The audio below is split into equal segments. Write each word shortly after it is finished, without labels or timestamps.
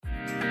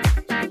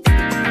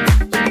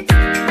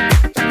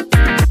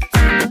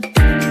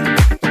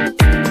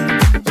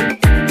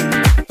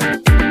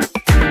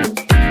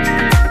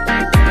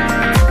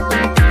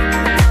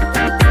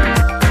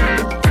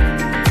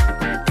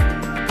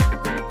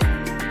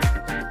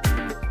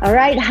All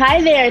right.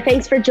 Hi there.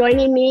 Thanks for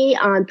joining me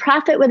on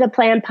Profit with a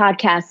Plan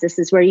podcast. This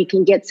is where you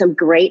can get some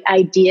great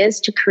ideas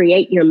to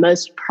create your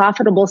most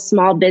profitable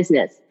small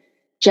business.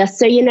 Just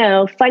so you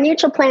know,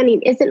 financial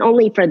planning isn't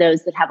only for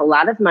those that have a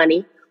lot of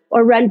money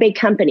or run big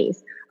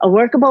companies. A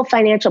workable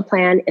financial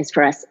plan is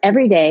for us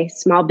everyday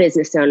small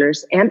business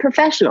owners and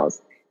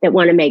professionals that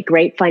want to make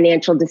great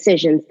financial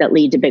decisions that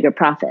lead to bigger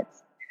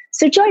profits.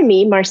 So join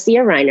me, Marcia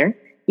Reiner,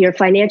 your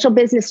financial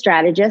business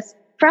strategist,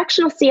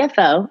 fractional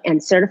CFO,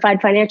 and certified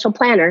financial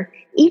planner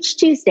each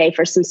Tuesday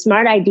for some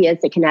smart ideas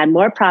that can add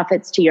more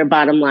profits to your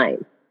bottom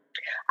line.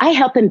 I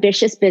help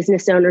ambitious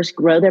business owners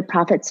grow their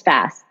profits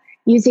fast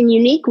using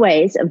unique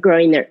ways of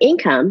growing their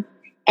income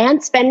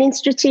and spending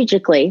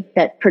strategically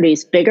that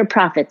produce bigger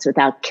profits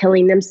without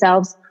killing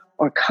themselves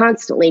or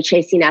constantly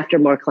chasing after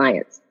more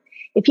clients.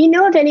 If you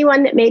know of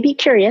anyone that may be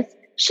curious,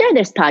 share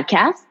this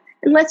podcast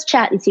and let's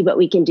chat and see what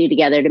we can do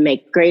together to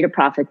make greater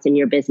profits in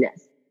your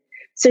business.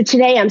 So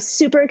today I'm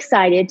super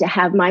excited to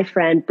have my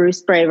friend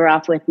Bruce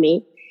Braveroff with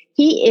me.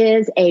 He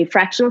is a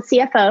fractional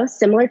CFO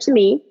similar to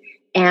me,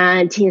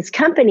 and his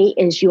company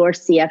is Your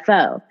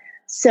CFO.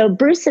 So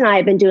Bruce and I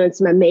have been doing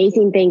some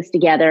amazing things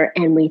together,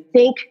 and we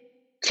think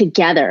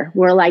together.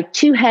 We're like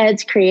two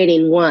heads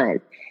creating one.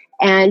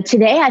 And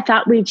today I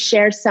thought we'd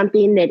share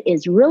something that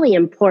is really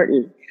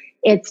important.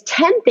 It's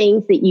 10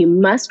 things that you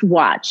must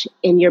watch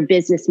in your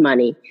business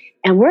money.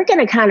 And we're going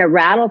to kind of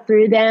rattle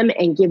through them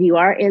and give you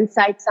our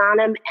insights on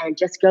them and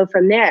just go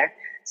from there.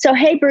 So,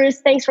 hey,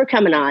 Bruce, thanks for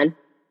coming on.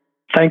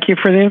 Thank you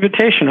for the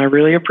invitation. I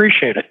really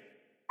appreciate it.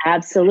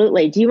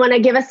 Absolutely. Do you want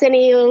to give us a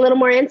little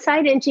more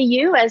insight into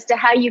you as to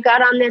how you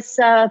got on this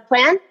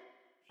plan?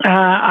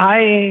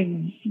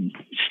 I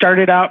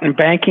started out in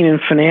banking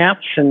and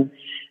finance, and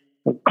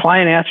a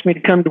client asked me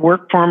to come to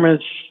work for him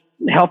as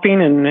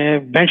helping, and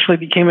eventually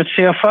became a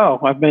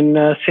CFO. I've been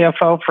a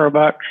CFO for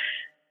about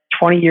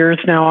 20 years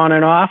now on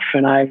and off,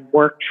 and I've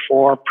worked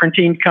for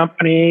printing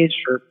companies,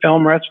 for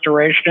film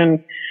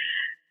restoration,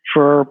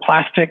 for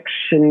plastics,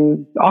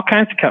 and all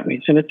kinds of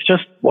companies. And it's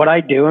just what I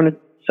do, and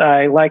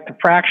I like the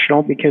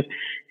fractional because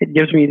it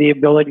gives me the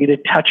ability to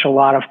touch a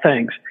lot of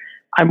things.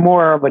 I'm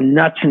more of a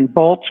nuts and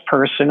bolts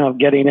person of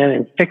getting in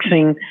and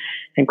fixing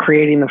and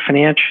creating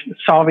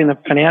solving the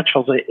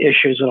financial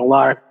issues that a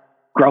lot of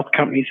growth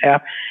companies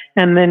have,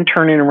 and then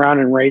turning around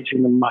and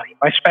raising the money.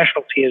 My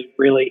specialty is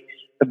really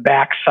the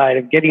backside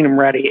of getting them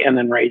ready and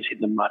then raising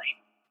the money.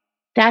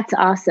 That's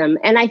awesome.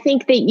 And I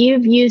think that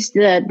you've used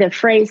the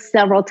phrase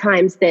several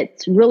times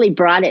that's really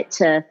brought it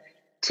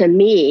to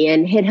me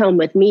and hit home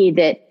with me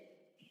that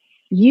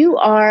you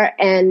are,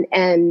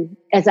 and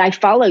as I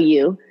follow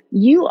you,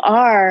 you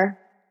are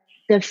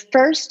the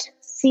first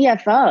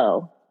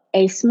CFO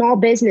a small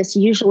business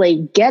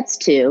usually gets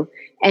to.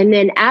 And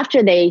then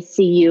after they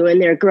see you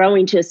and they're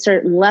growing to a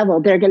certain level,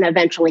 they're going to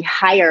eventually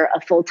hire a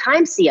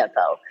full-time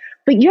CFO.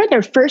 But you're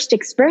their first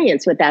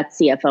experience with that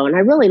CFO, and I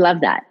really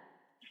love that.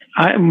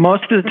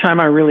 Most of the time,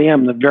 I really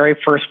am the very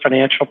first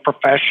financial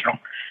professional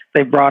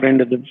they brought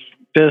into the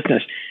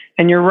business.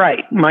 And you're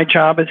right. My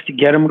job is to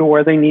get them to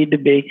where they need to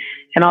be,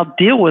 and I'll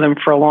deal with them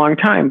for a long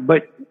time.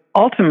 But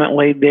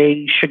ultimately,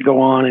 they should go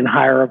on and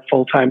hire a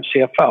full-time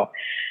CFO.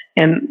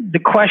 And the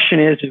question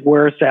is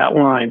where's that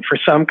line? For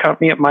some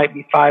company, it might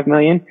be $5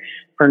 million.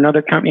 For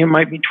another company, it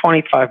might be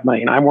 $25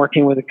 million. I'm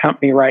working with a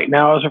company right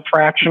now as a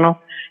fractional,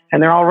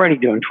 and they're already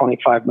doing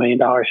 $25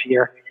 million a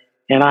year.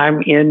 And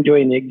I'm in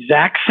doing the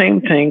exact same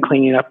thing,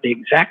 cleaning up the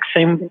exact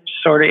same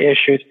sort of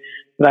issues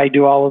that I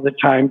do all of the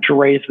time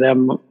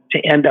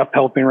to end up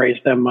helping raise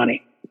them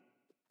money.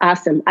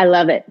 Awesome. I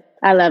love it.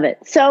 I love it.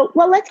 So,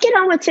 well, let's get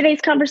on with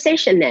today's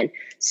conversation then.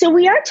 So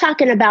we are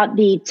talking about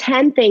the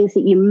 10 things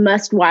that you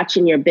must watch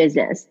in your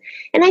business.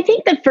 And I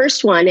think the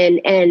first one,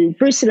 and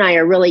Bruce and I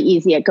are really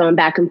easy at going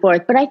back and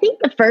forth, but I think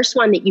the first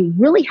one that you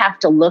really have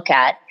to look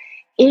at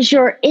is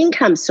your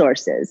income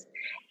sources.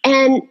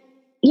 And,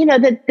 you know,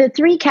 the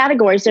three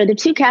categories, or the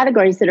two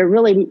categories that are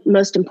really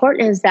most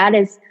important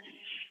is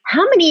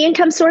how many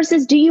income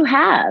sources do you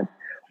have?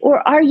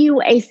 Or are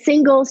you a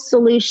single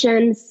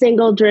solution,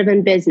 single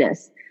driven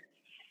business?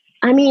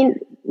 I mean,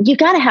 you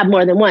got to have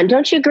more than one.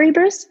 Don't you agree,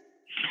 Bruce?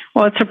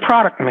 Well, it's a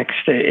product mix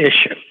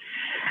issue.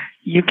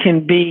 You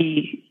can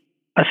be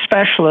a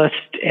specialist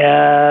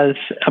as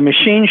a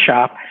machine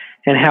shop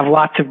and have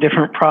lots of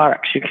different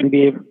products. You can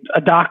be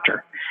a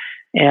doctor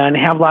and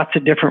have lots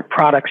of different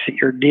products that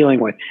you're dealing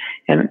with.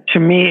 And to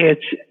me,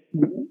 it's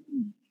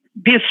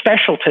be a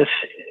specialist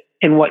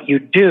in what you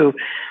do,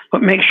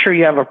 but make sure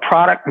you have a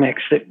product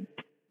mix that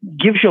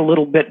gives you a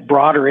little bit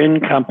broader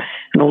income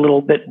and a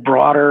little bit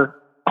broader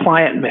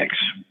client mix.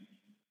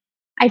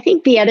 I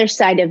think the other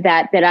side of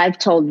that I've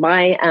told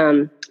my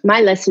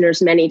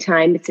listeners many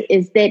times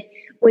is that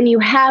when you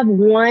have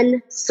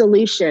one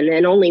solution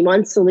and only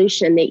one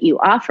solution that you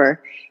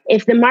offer,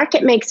 if the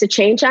market makes a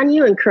change on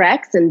you and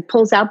corrects and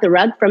pulls out the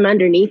rug from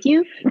underneath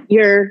you,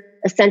 you're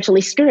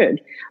essentially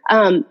screwed.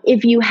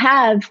 If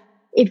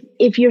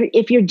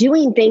you're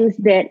doing things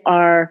that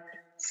are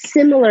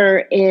similar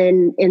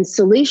in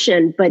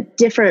solution, but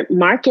different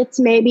markets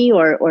maybe,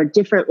 or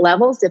different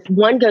levels. If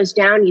one goes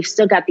down, you've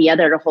still got the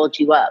other to hold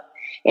you up.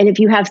 And if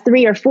you have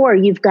 3 or 4,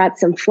 you've got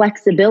some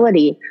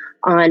flexibility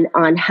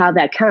on how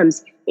that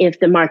comes if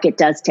the market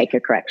does take a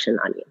correction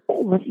on you.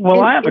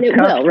 Well, I have a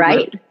customer, will,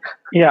 right?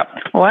 Yeah.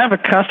 Well, I have a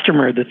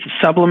customer that's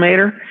a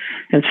sublimator,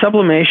 and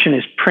sublimation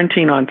is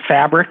printing on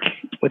fabric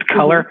with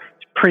color.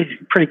 Mm-hmm.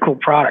 It's pretty cool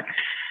product.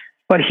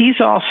 But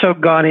he's also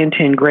gone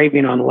into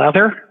engraving on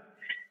leather,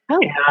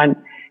 and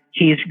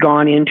he's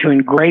gone into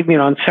engraving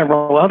on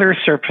several other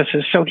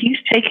surfaces. So he's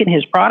taken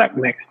his product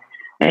mix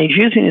and he's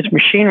using his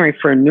machinery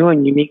for a new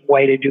and unique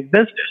way to do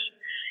business.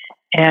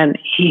 And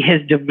he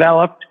has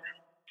developed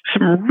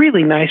some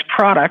really nice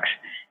products.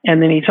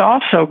 And then he's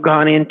also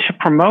gone into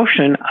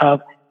promotion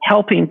of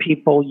helping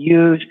people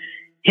use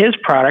his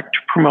product to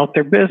promote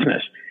their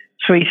business.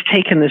 So he's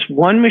taken this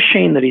one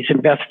machine that he's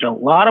invested a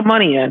lot of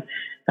money in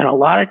and a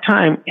lot of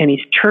time, and he's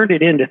turned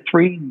it into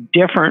 3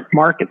 different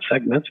market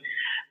segments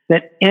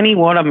that any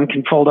one of them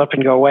can fold up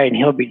and go away, and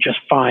he'll be just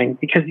fine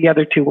because the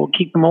other 2 will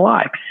keep him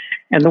alive.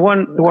 And the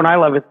one I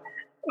love is,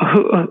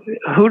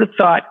 who'd have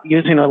thought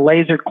using a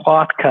laser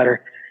cloth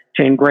cutter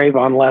to engrave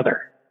on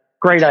leather?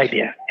 Great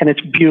idea, and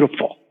it's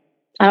beautiful.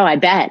 Oh, I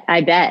bet.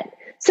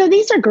 So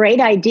these are great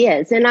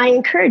ideas, and I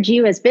encourage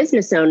you as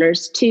business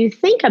owners to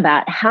think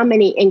about how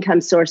many income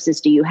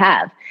sources do you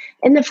have.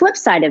 And the flip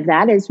side of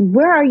that is,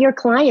 where are your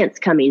clients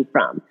coming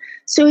from?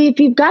 So if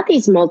you've got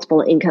these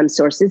multiple income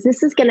sources,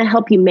 this is going to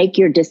help you make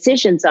your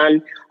decisions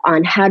on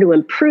how to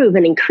improve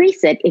and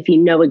increase it if you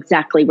know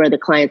exactly where the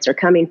clients are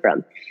coming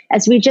from.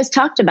 As we just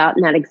talked about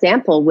in that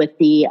example with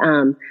the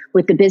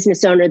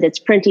business owner that's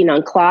printing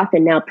on cloth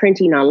and now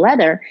printing on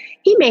leather,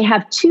 he may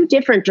have 2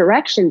 different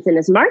directions in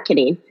his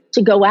marketing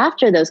to go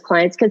after those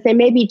clients because they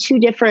may be two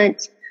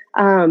different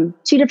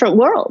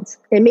worlds.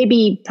 They may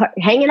be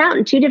hanging out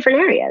in 2 different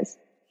areas.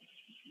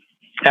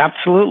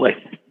 Absolutely.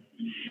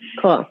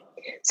 Cool.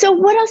 So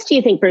what else do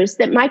you think, Bruce,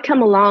 that might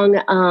come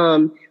along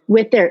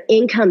with their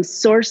income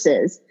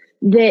sources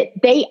that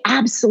they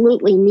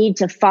absolutely need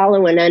to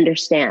follow and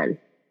understand?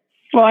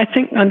 Well, I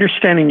think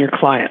understanding your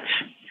clients.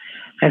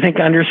 I think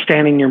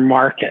understanding your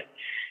market.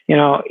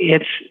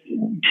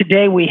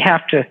 Today we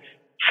have to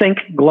think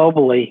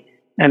globally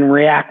and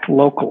react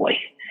locally.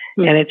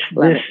 And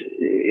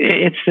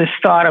it's this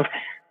thought of,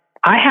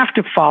 I have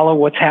to follow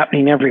what's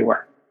happening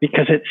everywhere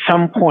because at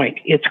some point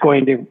it's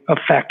going to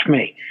affect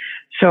me.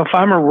 So if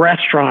I'm a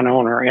restaurant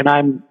owner and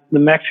I'm the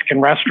Mexican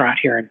restaurant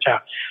here in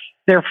town,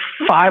 there are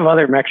 5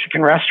 other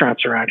Mexican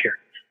restaurants around here.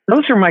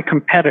 Those are my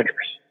competitors.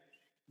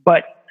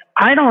 But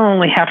I don't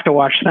only have to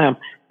watch them.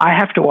 I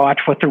have to watch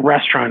what the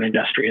restaurant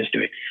industry is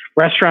doing.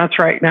 Restaurants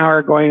right now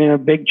are going in a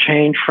big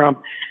change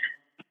from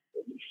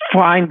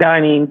fine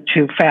dining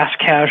to fast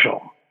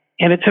casual.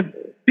 And it's a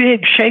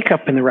big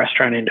shakeup in the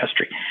restaurant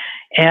industry.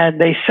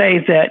 And they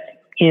say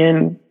that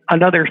in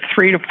another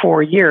 3 to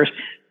 4 years,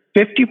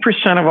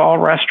 50% of all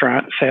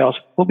restaurant sales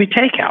will be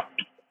takeout.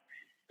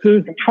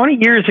 20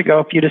 years ago,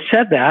 if you'd have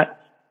said that,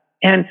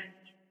 and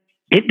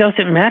it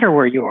doesn't matter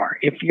where you are.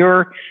 If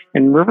you're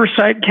in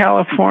Riverside,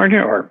 California,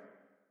 or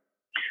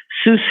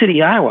Sioux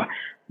City, Iowa,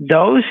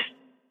 those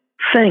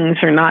things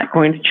are not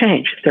going to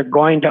change. The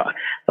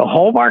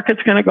whole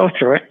market's going to go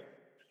through it.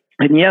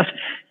 And yes,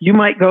 you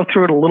might go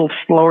through it a little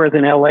slower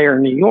than LA or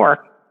New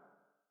York,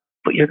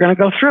 but you're going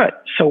to go through it.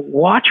 So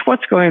watch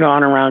what's going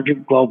on around you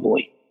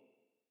globally.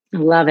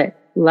 Love it.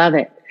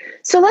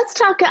 So let's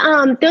talk,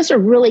 those are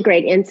really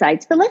great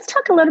insights, but let's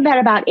talk a little bit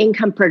about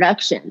income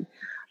production.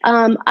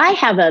 I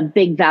have a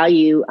big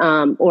value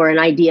or an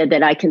idea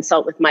that I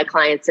consult with my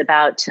clients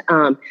about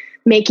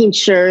making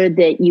sure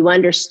that you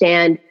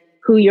understand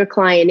who your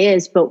client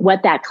is, but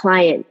what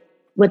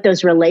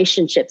those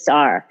relationships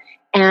are.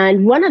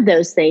 And one of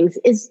those things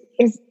is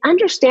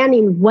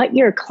understanding what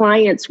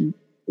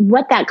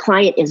that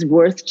client is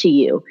worth to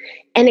you.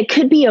 And it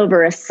could be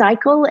over a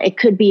cycle, it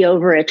could be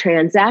over a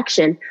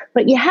transaction,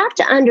 but you have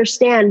to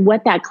understand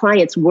what that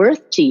client's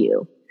worth to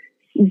you.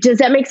 Does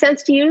that make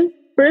sense to you,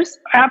 Bruce?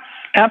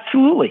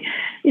 Absolutely.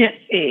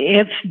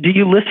 Do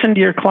you listen to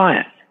your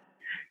client?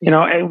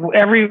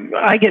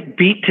 I get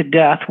beat to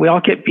death. We all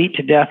get beat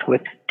to death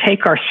with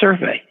take our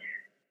survey.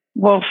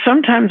 Well,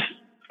 sometimes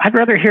I'd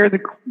rather hear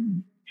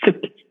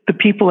the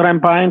people that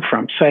I'm buying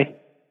from say,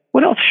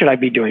 what else should I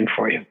be doing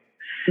for you?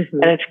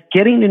 Mm-hmm. And it's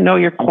getting to know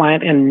your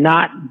client and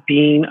not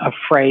being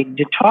afraid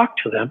to talk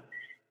to them.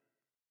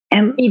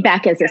 And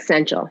feedback is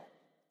essential.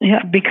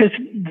 Yeah, because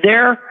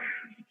they're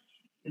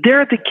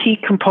the key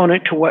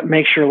component to what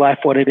makes your life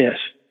what it is.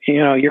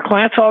 Your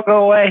clients all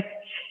go away,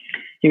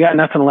 you got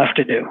nothing left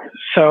to do.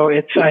 So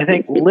it's, I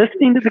think,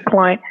 listening to the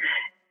client.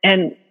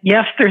 And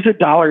yes, there's a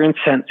dollar and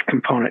cents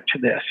component to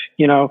this.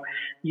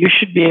 You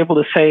should be able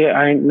to say,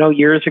 I know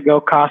years ago,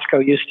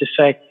 Costco used to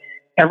say,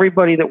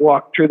 everybody that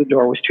walked through the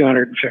door was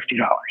 $250.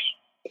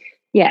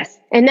 Yes.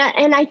 And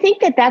I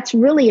think that's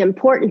really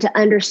important to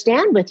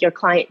understand with your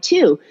client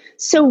too.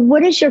 So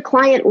what is your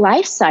client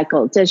life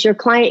cycle? Does your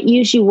client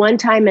use you one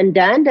time and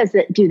done?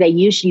 Do they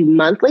use you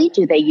monthly?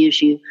 Do they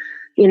use you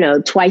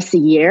twice a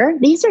year.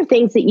 These are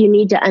things that you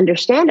need to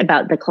understand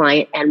about the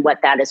client and what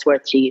that is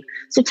worth to you.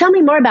 So tell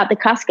me more about the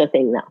Costco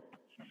thing, though.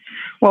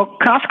 Well,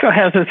 Costco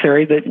has a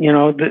theory that,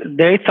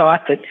 they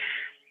thought that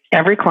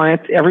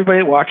everybody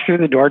that walks through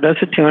the door does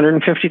a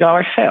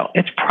 $250 sale.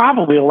 It's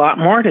probably a lot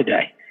more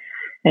today.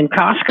 And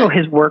Costco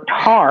has worked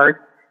hard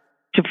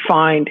to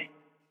find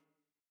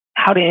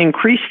how to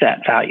increase that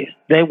value.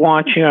 They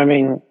want you,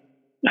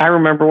 I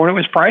remember when it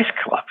was Price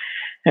Club,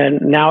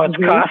 and now it's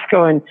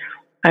Costco.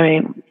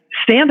 And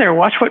stand there and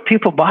watch what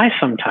people buy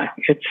sometimes.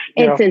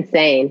 It's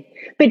insane.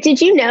 But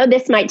did you know,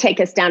 this might take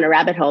us down a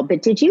rabbit hole,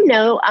 but did you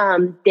know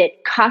that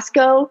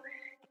Costco,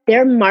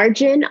 their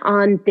margin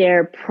on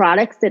their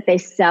products that they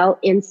sell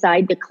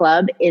inside the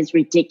club is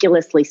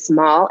ridiculously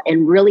small,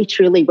 and really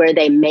truly where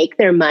they make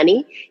their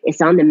money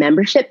is on the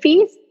membership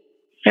fees?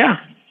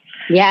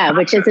 Yeah,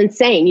 which is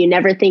insane. You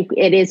never think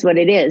it is what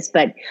it is,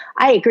 but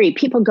I agree.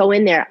 People go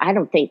in there.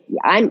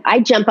 I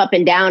jump up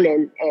and down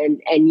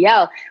and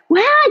yell,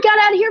 "Well, I got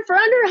out of here for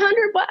under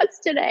 $100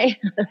 today."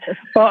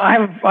 Well, I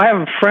have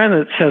a friend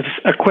that says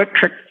a quick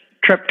trip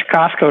to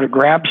Costco to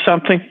grab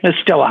something is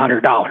still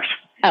 $100.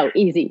 Oh,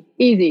 easy.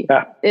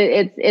 Yeah.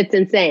 It's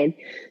insane.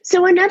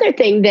 So another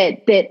thing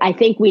that I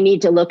think we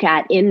need to look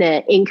at in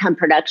the income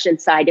production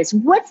side is,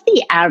 what's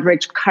the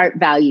average cart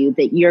value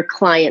that your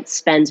client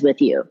spends with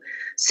you?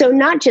 So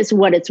not just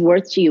what it's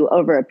worth to you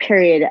over a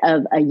period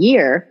of a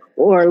year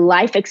or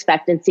life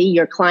expectancy.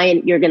 Your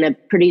client, you're going to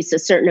produce a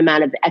certain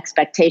amount of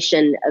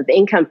expectation of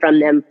income from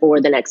them for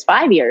the next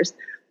 5 years,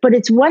 but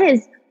it's what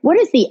is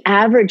the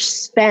average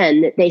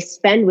spend that they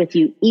spend with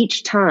you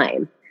each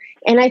time?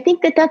 And I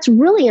think that that's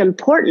really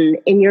important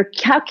in your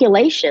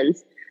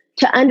calculations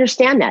to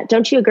understand that.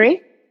 Don't you agree?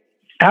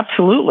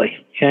 Absolutely.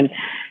 And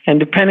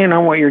depending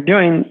on what you're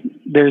doing,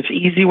 there's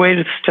easy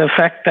ways to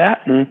affect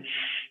that. And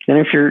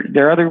if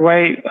there are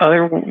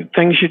other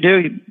things you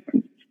do,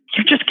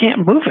 you just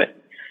can't move it.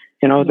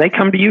 They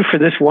come to you for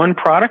this one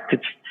product.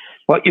 It's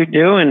what you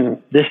do, and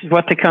this is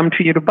what they come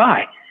to you to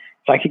buy.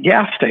 It's like a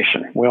gas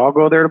station. We all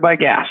go there to buy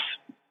gas.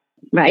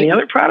 Right. Any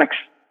other products?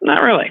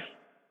 Not really.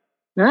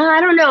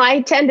 I don't know.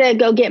 I tend to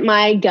go get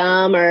my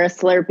gum or a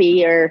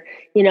Slurpee or,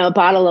 a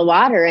bottle of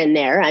water in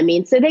there.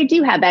 So they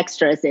do have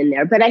extras in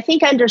there, but I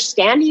think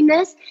understanding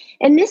this,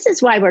 and this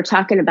is why we're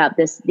talking about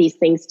these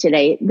things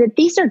today, that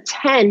these are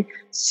 10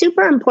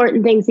 super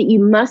important things that you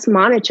must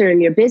monitor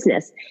in your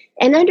business,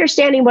 and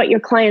understanding what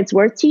your client's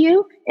worth to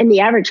you and the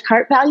average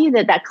cart value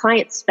that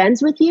client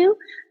spends with you.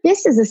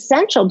 This is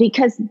essential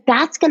because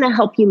that's going to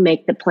help you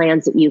make the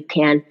plans that you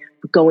can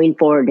going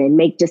forward and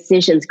make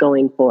decisions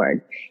going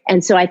forward.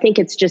 And so I think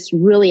it's just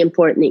really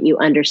important that you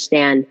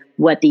understand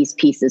what these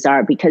pieces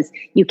are, because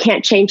you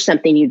can't change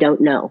something you don't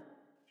know,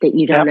 that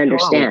you don't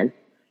understand.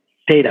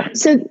 Data.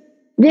 So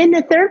then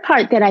the third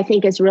part that I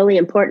think is really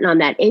important on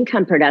that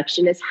income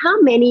production is,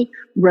 how many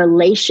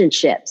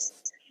relationships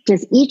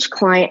does each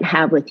client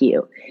have with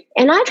you?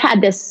 And I've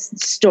had this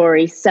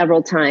story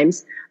several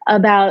times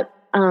about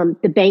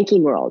the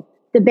banking world.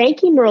 The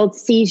banking world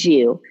sees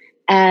you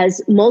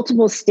as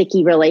multiple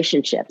sticky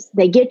relationships.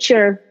 They get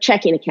your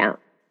checking account.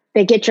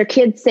 They get your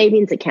kid's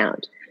savings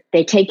account.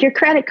 They take your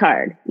credit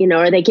card,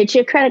 or they get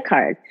you a credit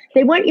card.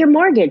 They want your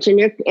mortgage and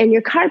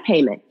your car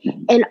payment.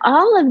 And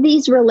all of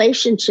these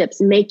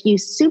relationships make you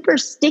super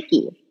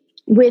sticky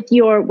with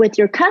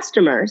your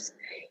customers.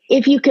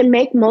 If you can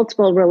make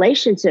multiple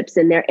relationships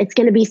in there, it's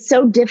going to be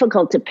so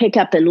difficult to pick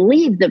up and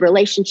leave the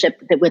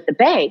relationship with the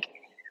bank.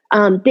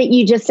 That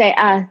you just say,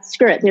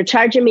 screw it, they're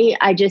charging me.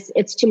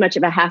 It's too much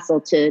of a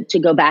hassle to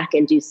go back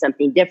and do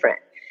something different.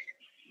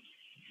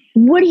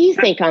 What do you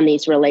think on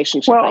these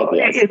relationship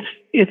ideas?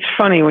 It's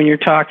funny when you're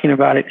talking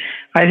about it.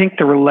 I think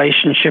the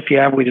relationship you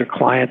have with your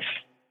clients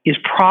is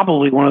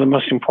probably one of the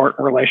most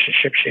important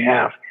relationships you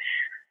have.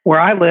 Where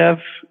I live,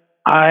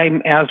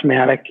 I'm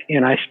asthmatic,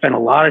 and I spend a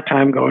lot of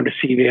time going to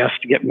CVS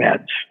to get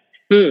meds.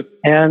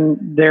 And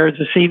there's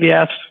a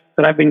CVS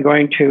that I've been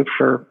going to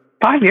for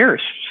 5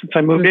 years since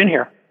I moved in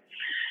here.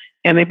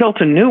 And they built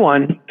a new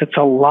one that's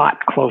a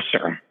lot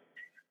closer.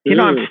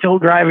 I'm still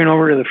driving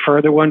over to the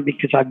further one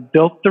because I've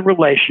built the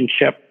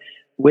relationship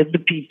with the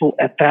people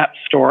at that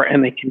store,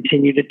 and they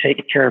continue to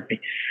take care of me.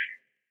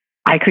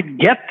 I could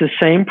get the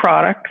same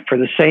product for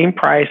the same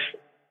price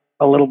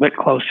a little bit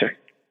closer.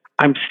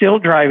 I'm still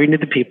driving to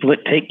the people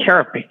that take care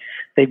of me.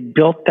 They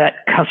built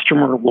that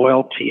customer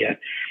loyalty.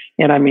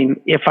 And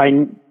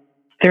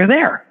they're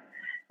there.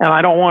 And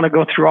I don't want to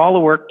go through all the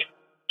work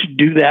to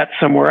do that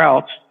somewhere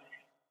else.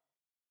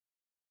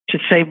 To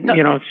save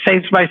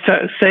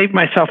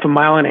myself a 1.5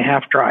 mile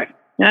drive.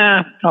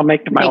 I'll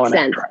make the 1.5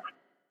 mile drive.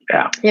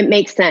 Yeah. It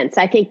makes sense.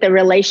 I think the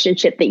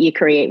relationship that you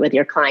create with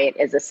your client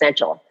is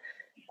essential.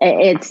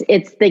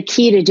 It's the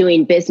key to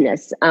doing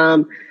business.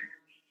 I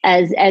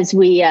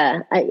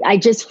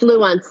just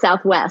flew on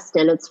Southwest,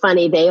 and it's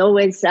funny. They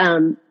always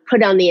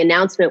put on the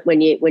announcement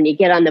when you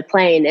get on the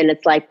plane, and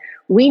it's like,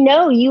 we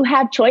know you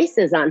have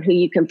choices on who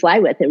you can fly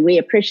with, and we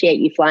appreciate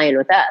you flying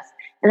with us.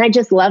 And I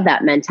just love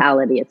that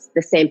mentality. It's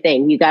the same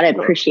thing. You got to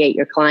appreciate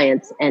your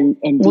clients and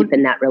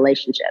deepen that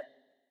relationship.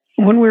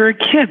 when we were a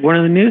kid, one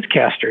of the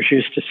newscasters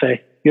used to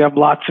say, "You have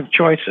lots of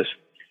choices.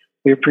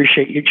 We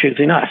appreciate you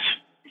choosing us."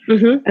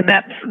 Mm-hmm. And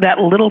that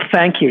little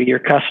thank you to your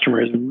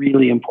customer is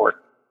really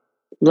important.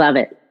 Love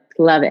it.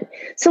 Love it.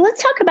 So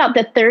let's talk about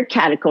the third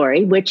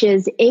category, which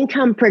is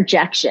income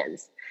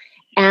projections.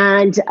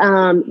 And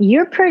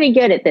you're pretty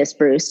good at this,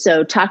 Bruce.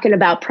 So talking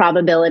about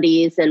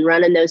probabilities and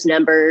running those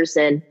numbers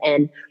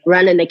and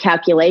running the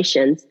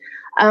calculations.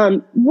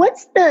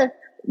 What's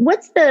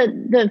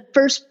the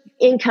first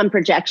income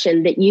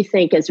projection that you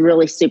think is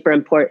really super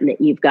important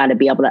that you've got to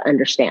be able to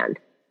understand?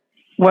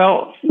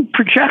 Well,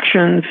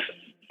 projections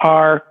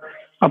are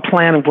a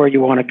plan of where you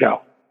want to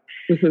go.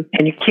 Mm-hmm.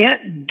 And you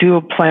can't do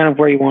a plan of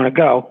where you want to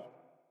go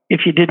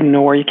if you didn't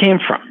know where you came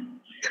from,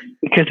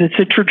 because it's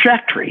a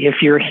trajectory.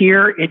 If you're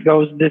here, it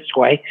goes this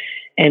way.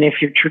 And if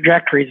your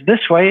trajectory is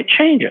this way, it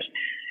changes.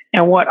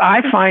 And what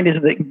I find is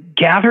that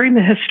gathering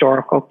the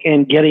historical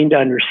and getting to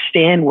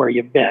understand where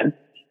you've been,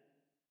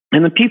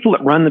 and the people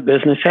that run the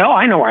business say, "Oh,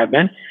 I know where I've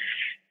been."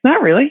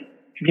 Not really.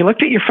 Have you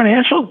looked at your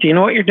financials? Do you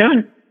know what you're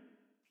doing?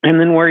 And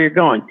then where you're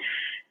going.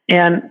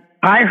 And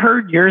I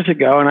heard years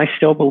ago, and I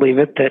still believe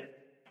it, that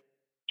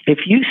if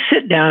you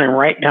sit down and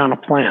write down a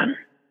plan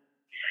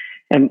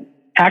and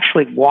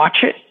actually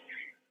watch it,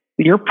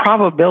 your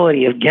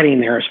probability of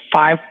getting there is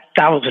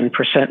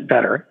 5,000%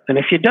 better than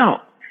if you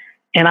don't.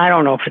 And I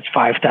don't know if it's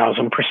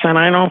 5,000%.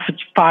 I don't know if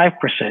it's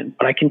 5%,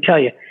 but I can tell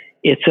you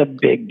it's a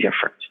big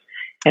difference.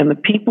 And the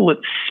people that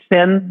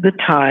spend the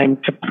time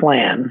to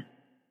plan,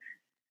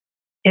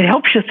 it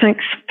helps you think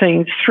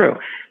things through.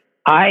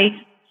 I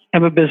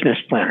am a business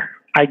planner.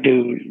 I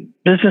do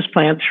business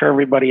plans for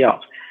everybody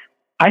else.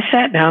 I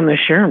sat down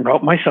this year and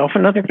wrote myself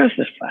another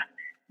business plan.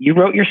 You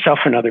wrote yourself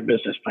another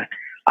business plan.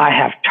 I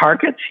have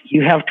targets.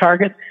 You have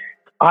targets.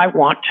 I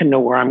want to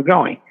know where I'm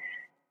going.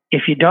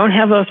 If you don't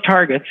have those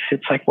targets,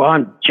 it's like, well,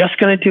 I'm just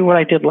going to do what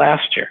I did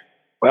last year.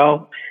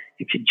 Well,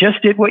 if you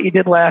just did what you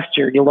did last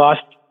year, you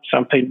lost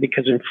something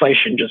because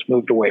inflation just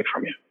moved away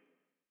from you.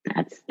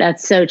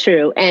 That's so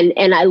true.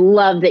 And I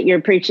love that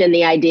you're preaching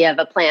the idea of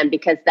a plan,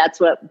 because that's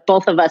what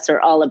both of us are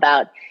all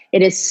about.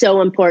 It is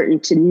so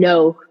important to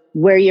know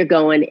where you're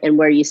going and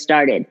where you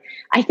started.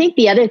 I think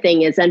the other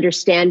thing is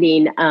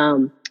understanding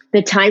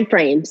the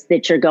timeframes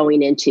that you're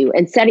going into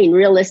and setting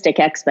realistic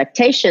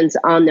expectations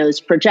on those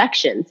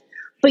projections.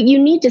 But you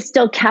need to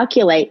still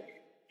calculate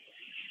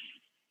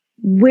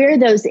where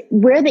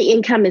the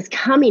income is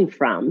coming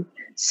from.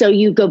 So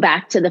you go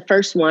back to the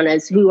first one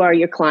as who are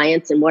your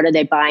clients and what are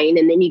they buying?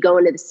 And then you go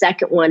into the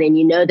second one and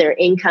you know their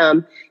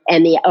income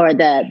and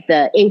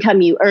the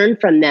income you earn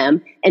from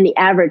them and the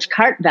average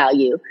cart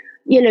value.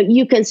 You know,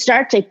 you can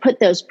start to put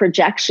those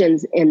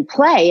projections in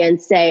play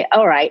and say,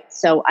 all right,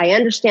 so I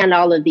understand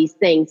all of these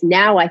things.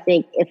 Now I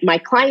think if my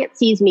client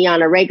sees me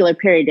on a regular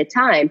period of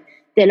time,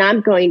 then I'm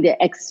going to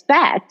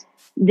expect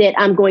that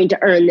I'm going to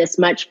earn this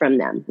much from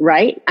them,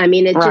 right? I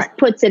mean, it just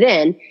puts it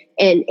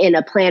in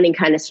a planning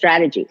kind of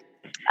strategy.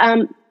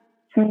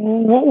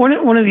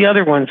 One of the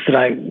other ones that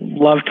I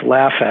love to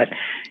laugh at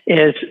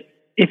is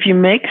if you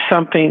make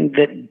something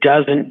that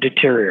doesn't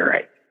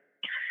deteriorate,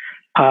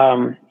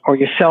 or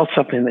you sell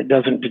something that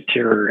doesn't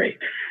deteriorate.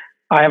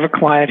 I have a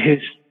client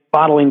who's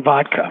bottling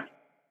vodka.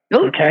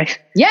 Ooh, okay.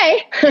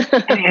 Yay.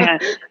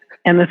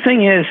 and the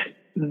thing is,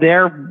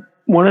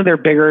 one of their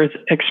bigger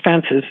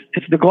expenses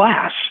is the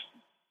glass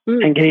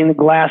and getting the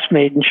glass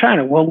made in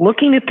China. Well,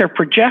 looking at their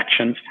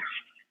projections,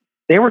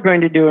 they were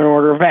going to do an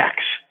order of X.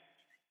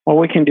 Well,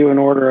 we can do an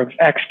order of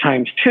X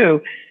times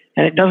 2,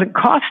 and it doesn't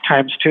cost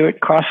times 2. It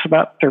costs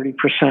about 30%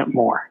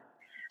 more.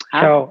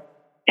 So,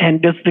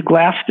 and does the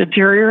glass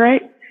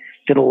deteriorate?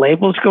 Do the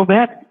labels go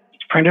bad?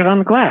 It's printed on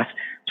the glass.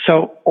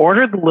 So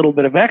order the little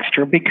bit of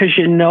extra because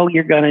you know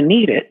you're going to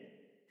need it.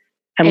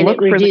 And look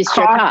for the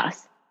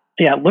cost.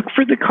 Yeah, look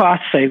for the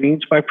cost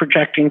savings by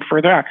projecting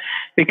further out.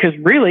 Because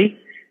really,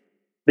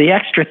 the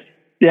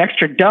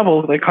extra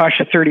double that costs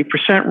you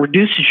 30%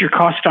 reduces your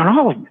cost on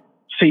all of them.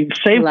 So you've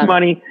saved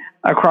money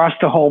across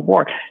the whole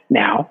board.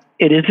 Now,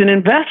 it is an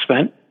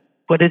investment,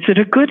 but is it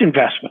a good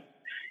investment?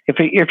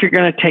 If you're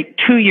going to take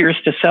 2 years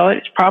to sell it,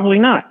 it's probably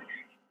not.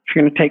 If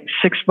you're going to take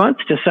 6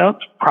 months to sell it,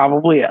 it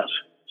probably is.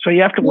 So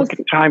you have to look at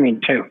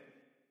timing too.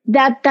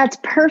 That's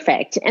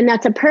perfect. And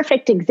that's a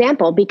perfect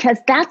example because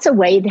that's a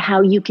way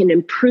how you can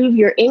improve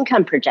your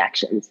income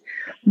projections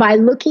by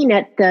looking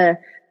at the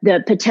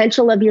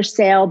potential of your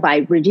sale,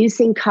 by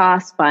reducing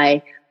costs,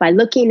 by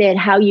looking at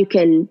how you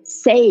can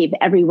save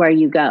everywhere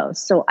you go.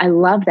 So I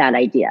love that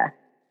idea.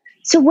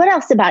 So what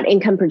else about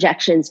income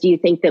projections do you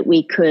think that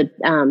we could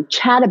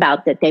chat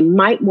about that they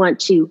might want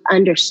to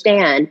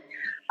understand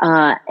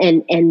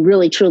and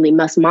really truly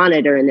must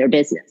monitor in their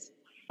business?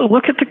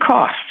 Look at the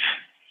costs.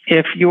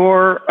 If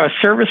you're a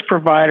service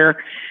provider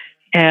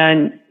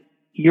and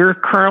you're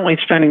currently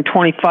spending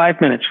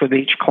 25 minutes with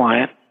each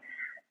client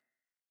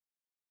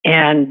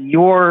and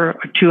you're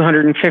a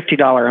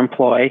 $250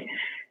 employee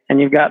and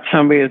you've got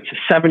somebody that's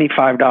a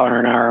 $75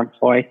 an hour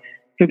employee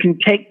who can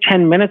take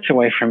 10 minutes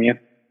away from you,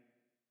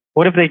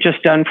 what have they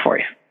just done for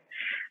you?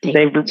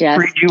 They've just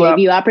gave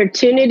you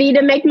opportunity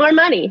to make more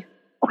money.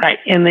 Right.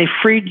 And they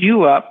freed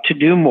you up to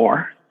do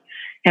more.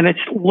 And it's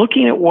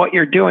looking at what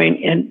you're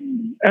doing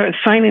and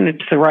assigning it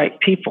to the right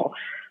people.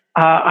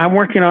 I'm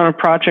working on a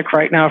project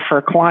right now for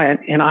a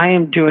client, and I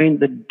am doing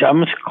the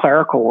dumbest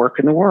clerical work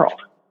in the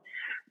world.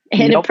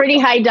 And a pretty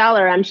high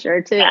dollar, I'm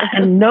sure, too.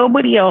 And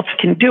nobody else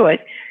can do it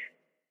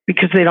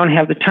because they don't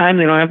have the time.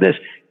 They don't have this.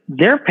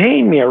 They're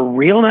paying me a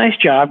real nice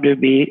job to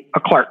be a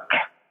clerk.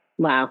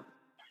 Wow.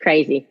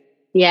 Crazy.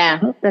 Yeah.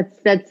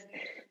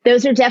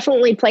 Those are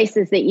definitely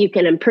places that you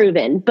can improve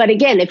in. But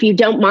again, if you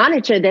don't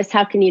monitor this,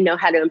 how can you know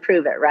how to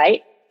improve it,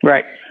 right?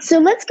 Right. So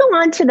let's go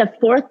on to the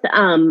fourth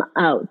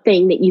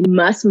thing that you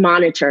must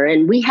monitor.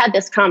 And we had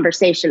this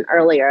conversation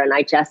earlier, and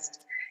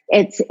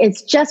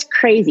it's just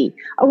crazy.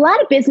 A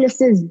lot of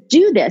businesses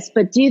do this,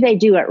 but do they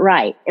do it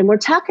right? And we're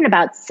talking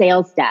about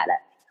sales data.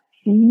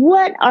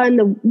 What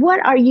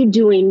are you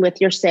doing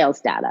with your sales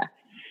data?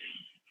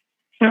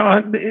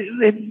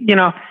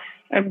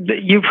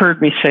 You've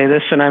heard me say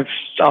this, and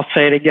I'll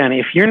say it again.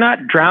 If you're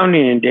not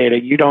drowning in data,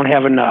 you don't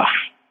have enough.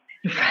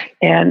 Right.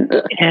 And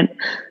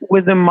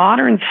with the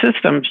modern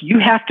systems, you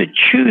have to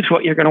choose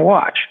what you're going to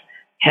watch.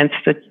 Hence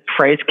the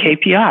phrase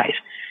KPIs.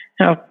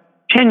 Now,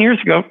 10 years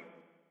ago,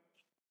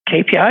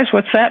 KPIs,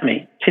 what's that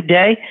mean?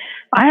 Today,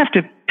 I have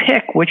to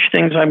pick which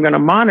things I'm going to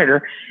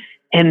monitor,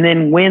 and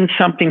then when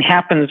something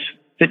happens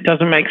that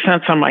doesn't make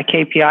sense on my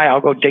KPI,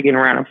 I'll go digging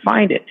around and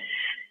find it.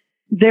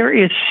 There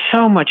is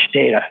so much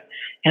data,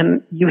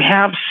 and you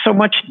have so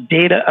much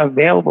data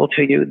available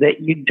to you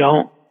that you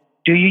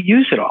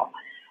use it all?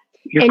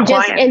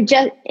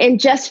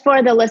 Just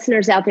for the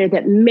listeners out there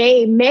that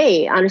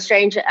may on a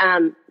strange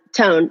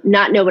tone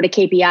not know what a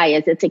KPI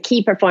is, it's a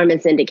key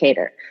performance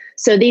indicator.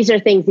 So these are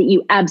things that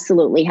you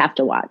absolutely have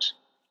to watch.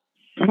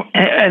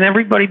 And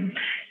every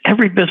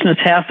business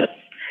has it.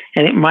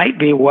 And it might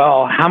be,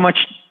 well, how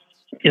much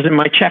is in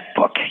my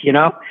checkbook?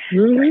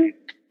 Mm-hmm.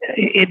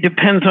 It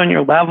depends on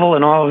your level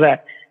and all of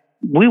that.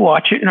 We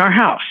watch it in our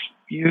house.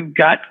 You've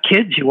got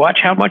kids, you watch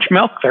how much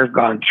milk they've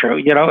gone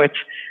through.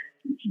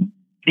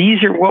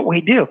 These are what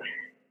we do.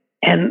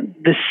 And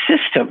the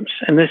systems,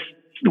 and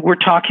we're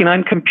talking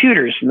on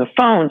computers and the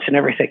phones and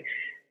everything.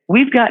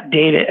 We've got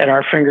data at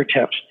our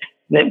fingertips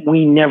that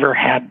we never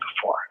had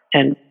before.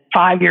 And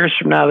 5 years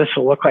from now, this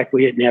will look like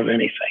we didn't have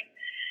anything.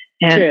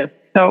 And True.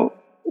 So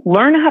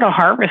learn how to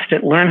harvest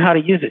it, learn how to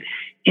use it.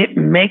 It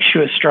makes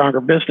you a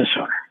stronger business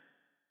owner.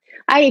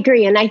 I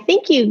agree. And I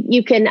think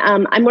you can,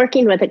 I'm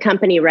working with a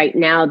company right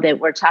now that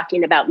we're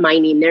talking about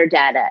mining their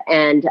data.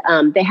 And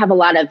they have a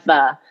lot of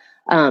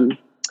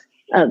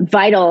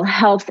vital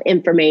health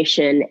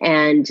information.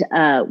 And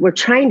we're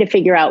trying to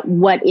figure out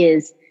what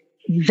is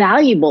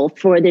valuable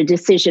for their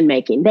decision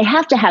making. They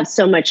have to have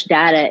so much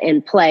data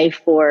in play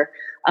for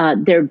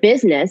their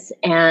business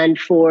and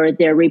for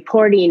their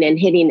reporting and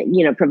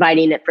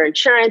providing it for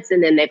insurance.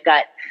 And then they've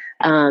got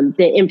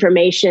the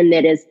information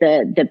that is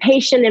the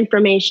patient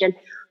information.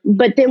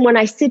 But then when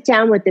I sit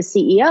down with the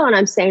CEO and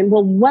I'm saying,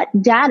 well, what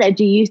data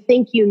do you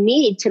think you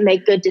need to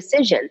make good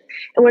decisions?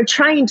 And we're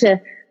trying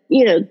to,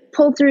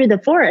 pull through the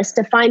forest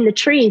to find the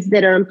trees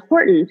that are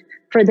important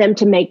for them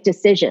to make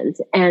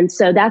decisions. And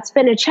so that's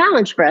been a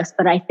challenge for us.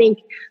 But I think,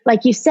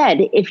 like you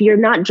said, if you're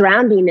not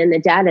drowning in the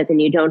data, then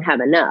you don't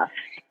have enough.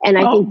 And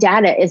I think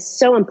data is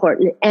so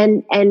important,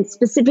 and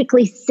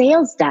specifically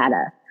sales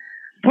data.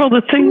 Well,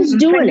 who's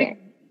doing it?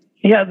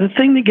 Yeah, the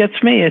thing that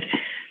gets me is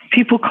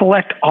people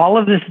collect all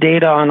of this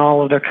data on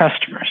all of their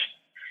customers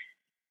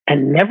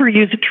and never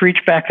use it to reach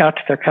back out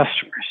to their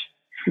customers.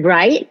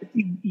 Right.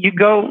 You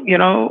go,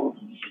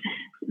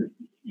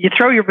 you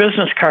throw your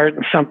business card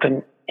in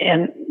something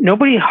and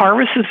nobody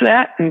harvests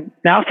that and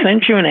now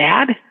sends you an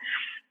ad.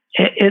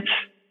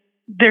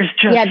 There's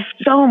just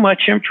so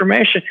much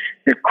information.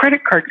 Their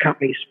credit card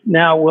companies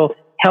now will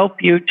help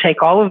you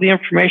take all of the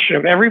information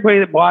of everybody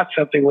that bought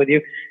something with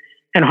you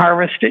and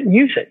harvest it and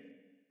use it.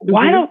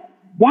 Mm-hmm.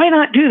 Why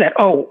not do that?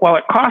 Oh, well,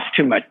 it costs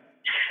too much.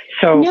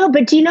 So no,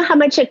 but do you know how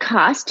much it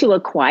costs to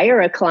acquire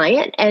a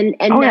client? And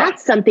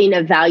that's something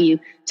of value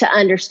to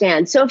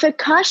understand. So if it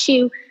costs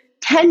you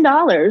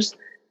 $10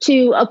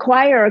 to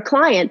acquire a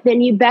client,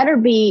 then you better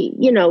be,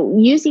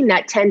 using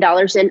that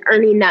 $10 and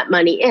earning that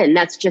money in.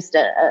 That's just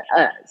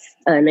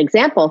an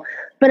example.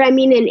 But I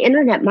mean, in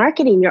internet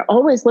marketing, you're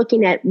always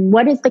looking at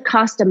what is the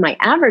cost of my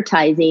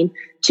advertising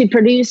to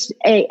produce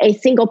a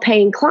single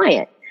paying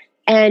client.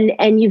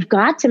 And you've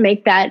got to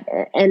make that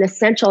an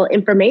essential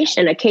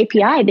information, a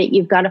KPI that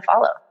you've got to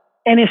follow.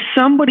 And if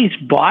somebody's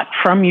bought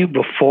from you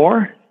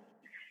before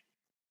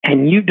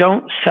and you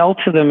don't sell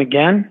to them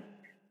again,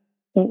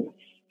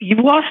 you've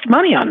lost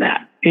money on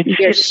that.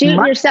 You're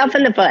shooting yourself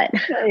in the foot.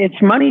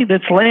 It's money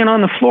that's laying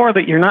on the floor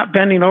that you're not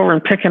bending over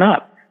and picking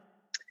up.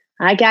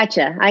 I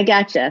gotcha.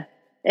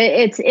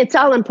 It's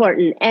all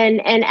important.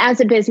 And as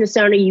a business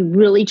owner, you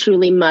really,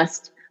 truly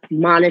must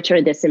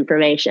monitor this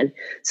information.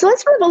 So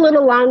let's move a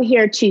little along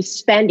here to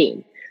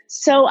spending.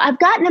 So I've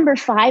got number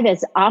 5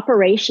 as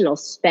operational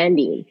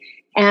spending.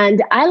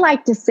 And I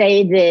like to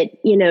say that,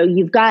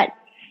 you've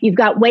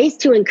got ways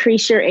to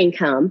increase your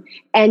income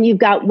and you've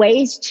got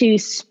ways to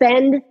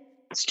spend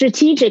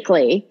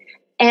strategically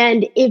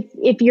And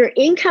if your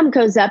income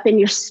goes up and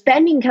your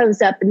spending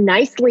goes up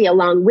nicely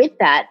along with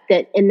that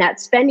and that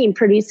spending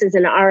produces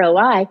an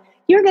ROI,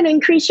 you're going to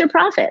increase your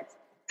profits.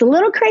 It's a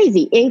little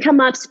crazy.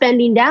 Income up,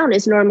 spending down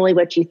is normally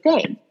what you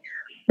think.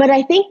 But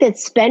I think that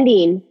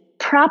spending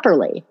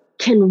properly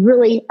can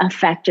really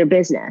affect your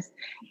business.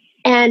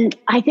 And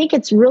I think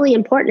it's really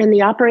important in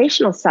the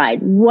operational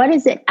side. What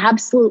is it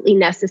absolutely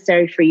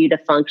necessary for you to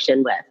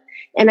function with?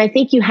 And I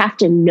think you have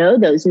to know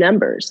those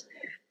numbers.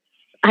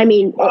 I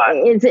mean,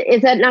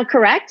 is that not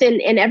correct?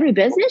 In every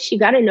business, you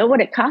got to know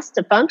what it costs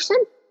to function?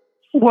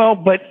 Well,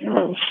 but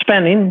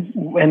spending,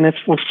 and this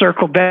will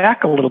circle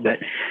back a little bit.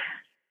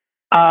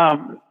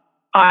 I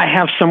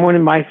have someone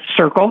in my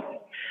circle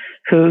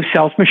who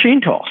sells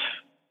machine tools.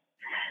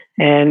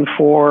 And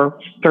for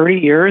 30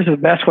 years, the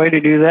best way to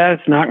do that is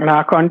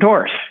knock on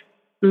doors.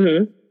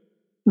 Mm-hmm.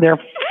 They're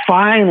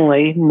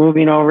finally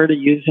moving over to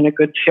using a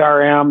good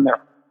CRM.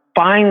 They're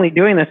finally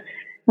doing this.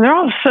 And they're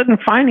all of a sudden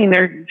finding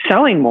they're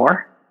selling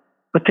more,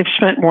 but they've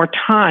spent more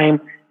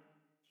time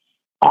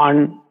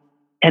on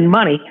and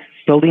money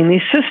building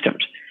these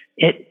systems.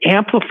 It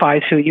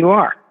amplifies who you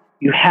are.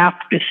 You have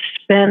to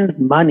spend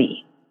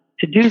money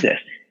to do this.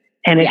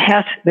 And it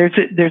has,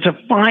 there's a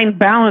fine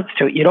balance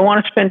to it. You don't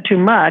want to spend too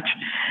much,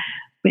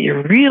 but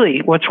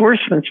what's worse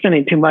than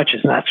spending too much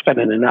is not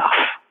spending enough.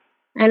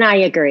 And I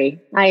agree.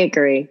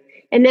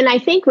 And then I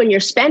think when you're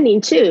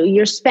spending too,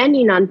 you're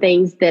spending on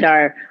things that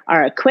are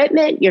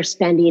equipment, you're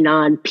spending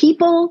on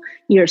people,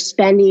 you're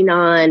spending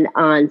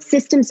on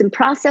systems and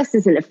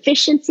processes and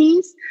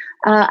efficiencies.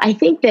 I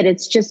think that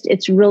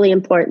it's really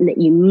important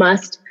that you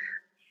must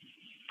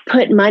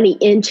put money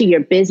into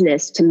your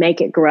business to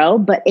make it grow,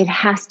 but it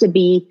has to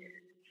be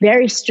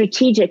very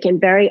strategic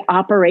and very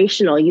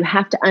operational. You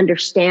have to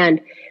understand,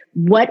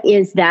 what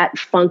is that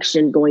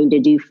function going to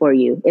do for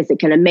you? Is it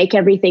going to make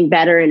everything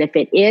better? And if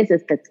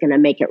it's going to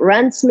make it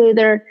run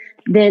smoother,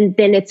 then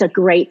it's a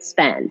great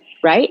spend,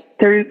 right?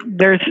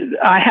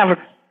 I have a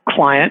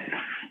client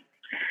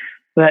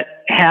that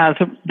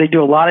they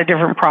do a lot of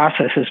different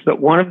processes, but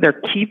one of their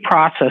key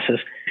processes,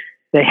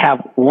 they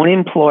have one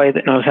employee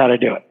that knows how to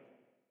do it.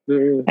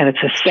 Mm. And it's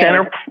a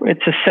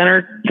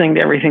center thing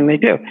to everything they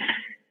do.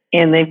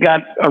 And they've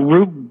got a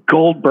Rube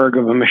Goldberg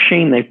of a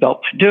machine they've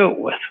built to do it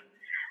with.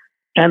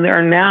 And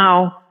they're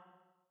now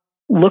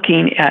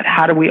looking at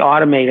how do we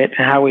automate it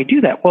and how do we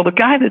do that. Well, the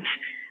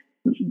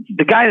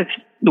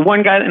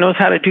one guy that knows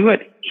how to do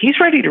it, he's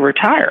ready to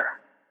retire.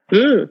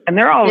 Mm.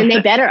 And they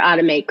better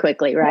automate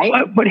quickly, right?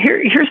 Well, but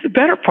here's the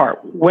better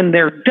part. When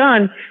they're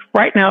done,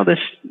 right now this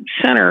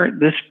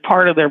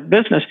part of their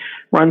business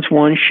runs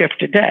one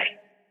shift a day.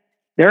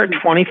 They're a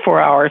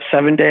 24-hour,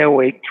 7-day a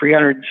week,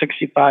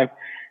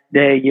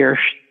 365-day a year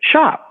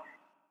shop.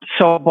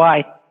 So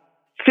by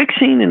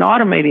fixing and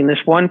automating this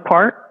one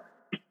part,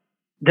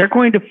 they're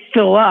going to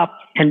fill up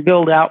and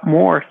build out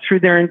more through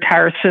their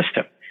entire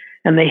system.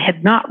 And they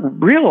had not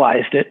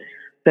realized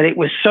that it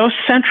was so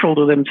central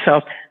to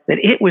themselves that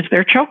it was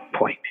their choke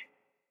point.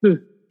 Hmm.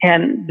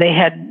 And they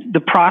had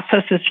the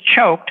processes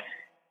choked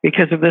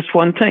because of this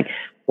one thing.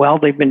 Well,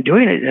 they've been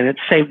doing it and it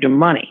saved them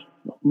money.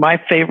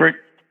 My favorite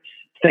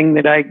thing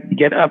that I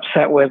get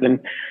upset with, and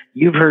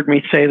you've heard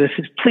me say this,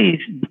 is please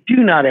do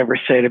not ever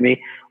say to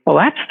me, well,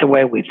 that's the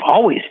way we've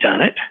always done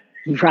it.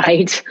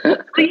 Right.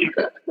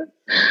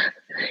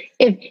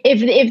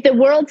 If the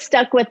world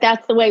stuck with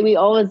that's the way we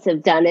always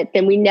have done it,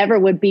 then we never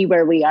would be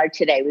where we are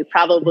today. We'd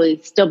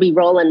probably still be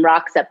rolling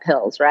rocks up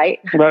hills, right?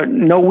 Well,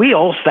 no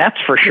wheels,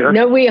 that's for sure.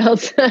 No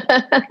wheels.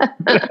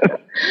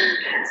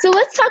 So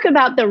let's talk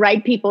about the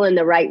right people in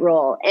the right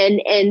role.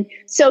 And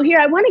so here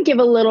I want to give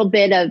a little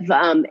bit of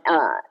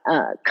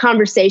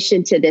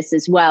conversation to this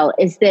as well,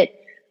 is that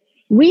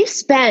we've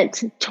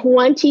spent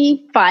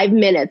 25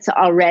 minutes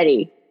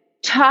already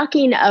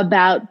talking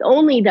about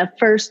only the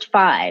first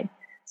 5.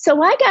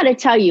 So I got to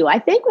tell you, I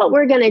think what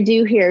we're going to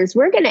do here is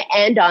we're going to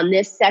end on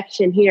this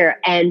section here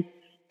and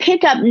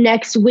pick up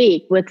next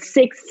week with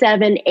 6,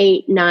 7,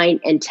 8, 9,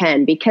 and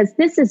 10, because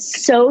this is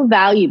so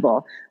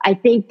valuable. I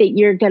think that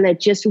you're going to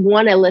just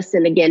want to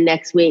listen again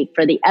next week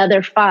for the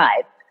other 5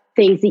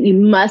 things that you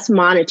must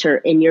monitor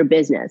in your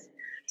business.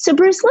 So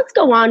Bruce, let's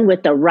go on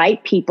with the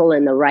right people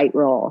in the right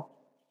role.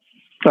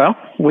 Well,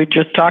 we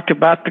just talked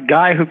about the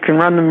guy who can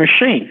run the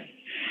machine.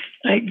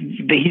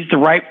 He's the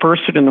right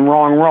person in the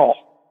wrong role.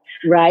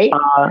 Right.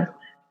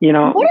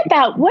 What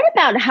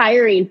about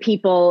hiring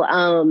people?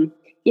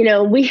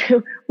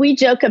 We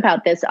joke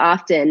about this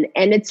often,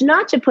 and it's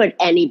not to put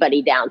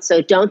anybody down.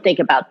 So don't think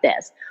about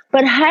this,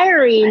 but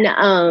hiring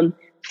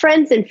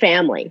friends and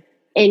family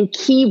in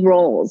key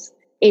roles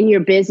in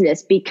your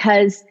business,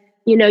 because,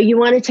 you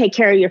want to take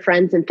care of your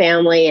friends and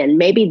family, and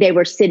maybe they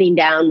were sitting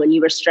down when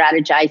you were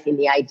strategizing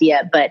the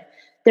idea, but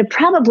they're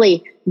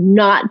probably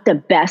not the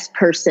best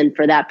person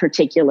for that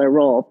particular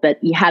role,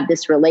 but you have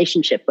this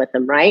relationship with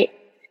them, right?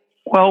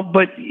 Well,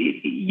 but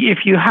if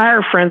you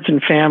hire friends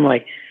and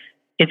family,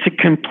 it's a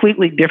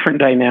completely different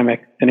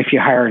dynamic than if you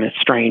hire a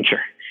stranger.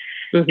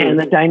 Mm-hmm. And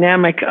the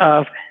dynamic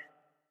of,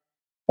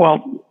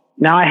 well,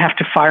 now I have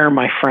to fire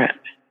my friend.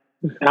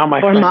 Now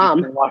my or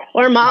mom,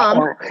 or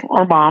mom,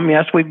 or mom.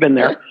 Yes, we've been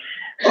there.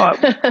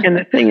 And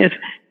the thing is,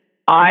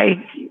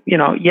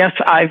 yes,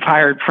 I've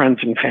hired friends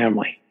and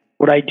family.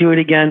 Would I do it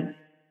again?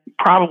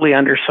 Probably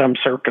under some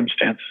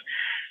circumstances,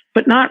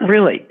 but not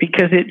really,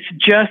 because it's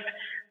just,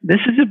 this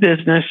is a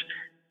business.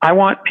 I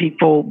want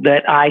people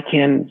that I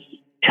can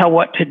tell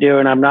what to do,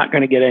 and I'm not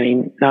going to get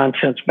any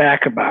nonsense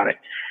back about it.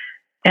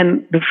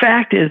 And the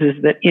fact is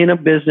that in a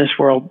business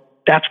world,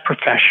 that's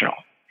professional,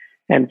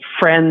 and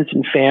friends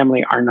and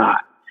family are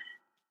not.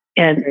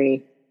 And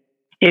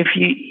if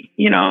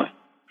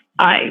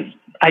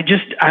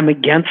I'm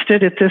against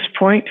it at this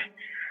point,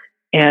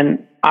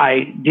 and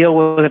I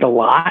deal with it a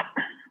lot.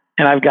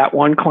 And I've got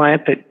one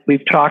client that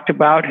we've talked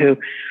about who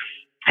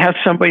has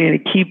somebody in a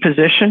key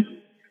position,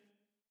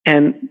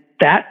 and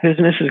that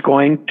business is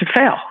going to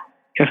fail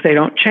if they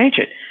don't change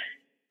it.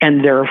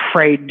 And they're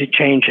afraid to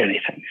change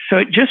anything. So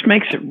it just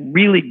makes it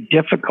really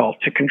difficult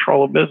to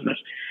control a business.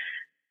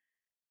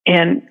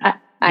 And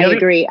I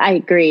agree.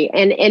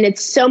 And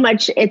it's so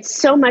much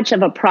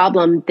of a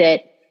problem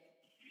that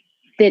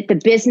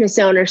the business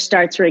owner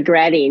starts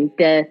regretting,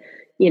 the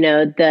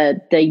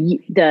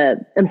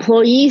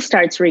employee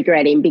starts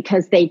regretting,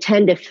 because they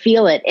tend to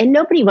feel it. And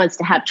nobody wants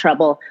to have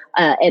trouble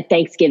at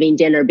Thanksgiving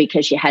dinner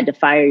because you had to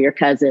fire your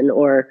cousin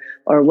or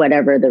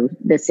whatever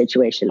the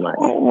situation was.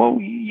 Well,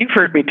 you've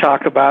heard me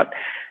talk about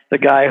the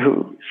guy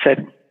who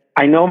said,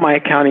 I know my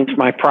accounting's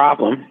my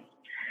problem.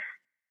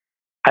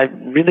 I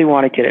really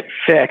want to get it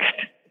fixed,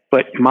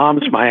 but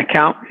mom's my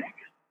accountant.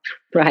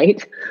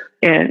 Right.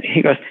 And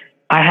he goes,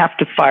 I have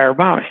to fire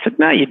mom. I said,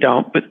 no, you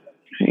don't. But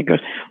he goes,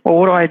 well,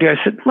 what do I do? I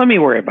said, let me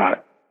worry about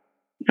it.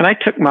 And I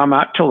took mom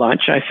out to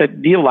lunch. I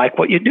said, do you like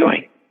what you're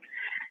doing?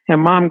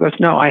 And mom goes,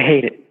 no, I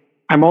hate it.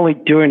 I'm only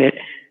doing it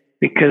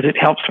because it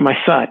helps my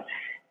son.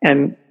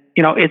 And,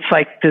 it's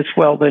like this,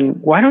 well,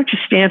 then why don't you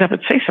stand up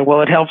and say so?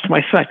 Well, it helps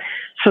my son.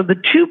 So the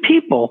two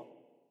people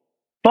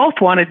both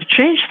wanted to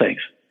change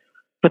things,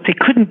 but they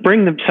couldn't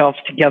bring themselves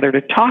together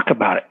to talk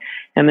about it.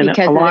 And then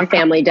because of the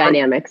family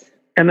dynamics.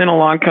 And then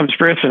along comes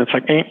Bruce, and it's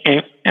like,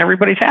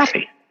 everybody's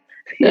happy.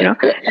 And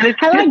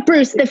I like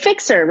Bruce, the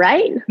fixer,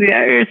 right?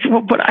 Yeah,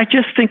 but I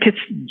just think it's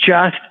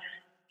just,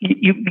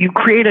 you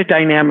create a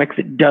dynamic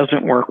that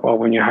doesn't work well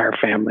when you hire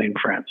family and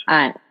friends.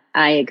 I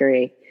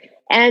agree.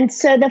 And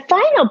so the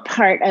final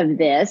part of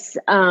this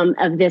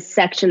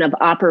section of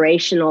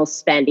operational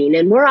spending,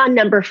 and we're on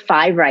number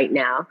 5 right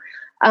now.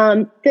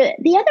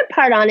 The other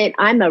part on it,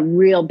 I'm a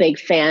real big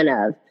fan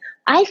of.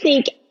 I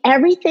think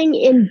everything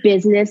in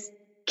business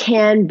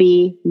can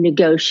be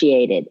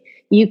negotiated.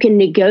 You can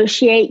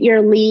negotiate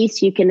your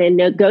lease. You can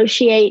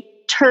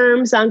negotiate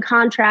terms on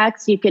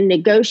contracts. You can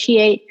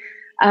negotiate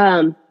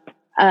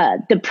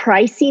the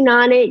pricing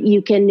on it.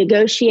 You can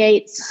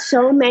negotiate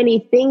so many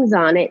things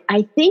on it.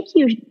 I think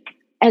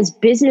as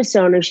business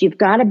owners, you've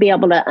got to be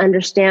able to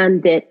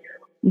understand that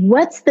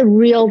what's the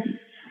real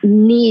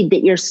need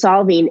that you're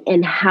solving,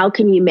 and how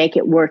can you make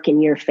it work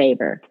in your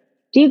favor.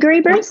 Do you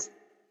agree, Bruce?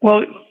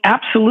 Well,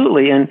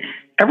 absolutely. And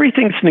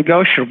everything's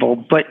negotiable,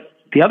 but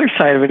the other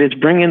side of it is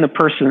bring in the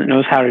person that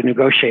knows how to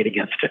negotiate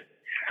against it.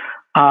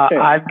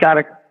 Sure. I've got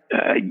a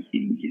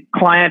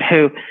client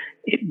who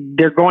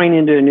they're going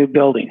into a new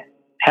building,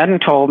 hadn't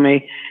told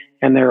me,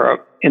 and they're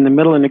in the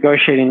middle of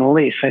negotiating the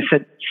lease. I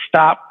said,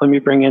 stop, let me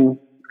bring in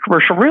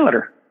commercial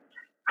realtor.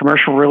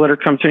 Commercial realtor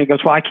comes in and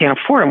goes, well, I can't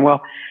afford him.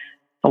 Well,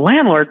 the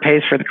landlord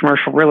pays for the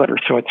commercial realtor,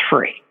 so it's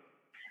free.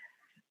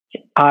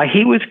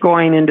 He was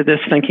going into this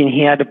thinking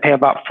he had to pay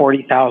about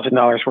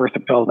 $40,000 worth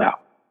of build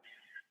out.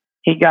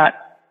 He got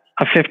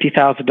a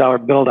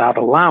 $50,000 build out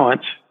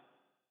allowance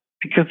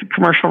because the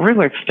commercial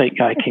real estate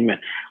guy came in.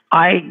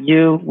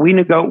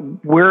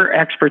 We're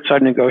experts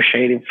on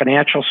negotiating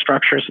financial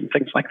structures and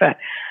things like that.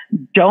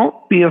 Don't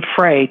be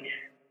afraid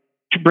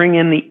to bring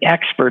in the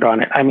expert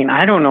on it. I mean,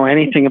 I don't know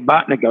anything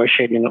about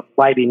negotiating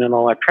lighting and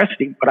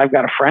electricity, but I've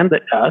got a friend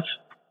that does.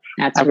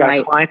 I've got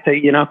a client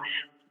that,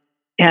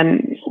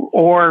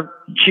 or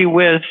gee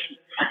whiz,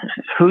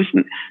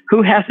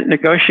 who hasn't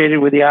negotiated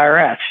with the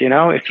IRS?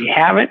 If you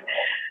haven't,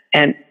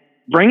 and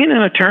bring in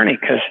an attorney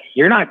because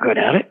you're not good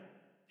at it.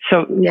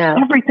 So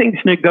everything's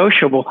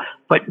negotiable,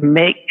 but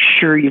make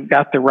sure you've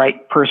got the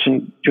right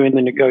person doing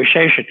the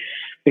negotiation,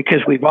 because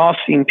we've all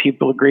seen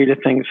people agree to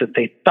things that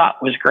they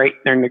thought was great in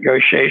their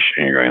negotiation.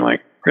 And you're going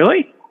like,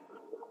 really?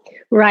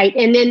 Right.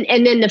 And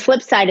then the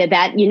flip side of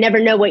that, you never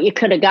know what you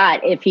could have got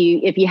if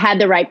you had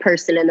the right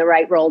person in the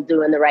right role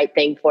doing the right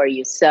thing for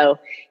you. So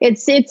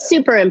it's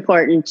super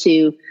important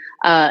to,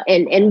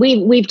 and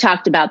we've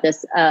talked about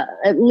this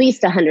at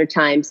least 100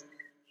 times.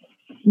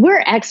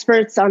 We're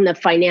experts on the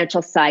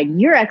financial side.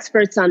 You're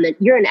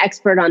an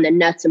expert on the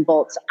nuts and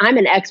bolts. I'm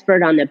an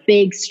expert on the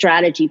big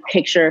strategy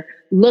picture,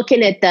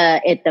 looking at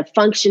the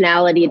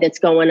functionality that's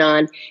going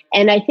on.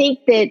 And I think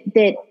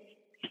that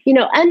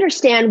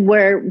understand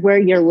where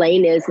your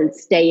lane is and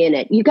stay in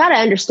it. You got to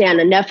understand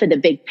enough of the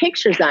big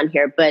pictures on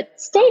here, but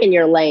stay in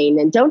your lane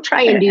and don't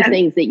try and do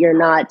things that you're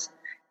not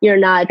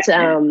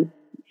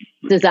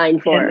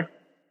designed for.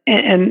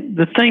 And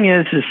the thing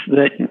is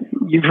that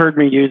you've heard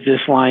me use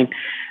this line.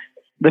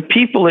 The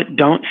people that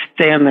don't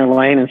stay in their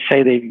lane and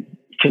say they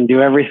can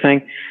do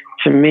everything,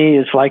 to me,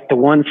 is like the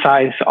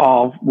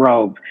one-size-all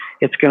robe.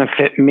 It's going to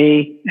fit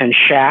me and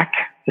Shaq,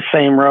 the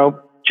same robe,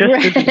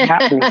 just isn't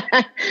happening.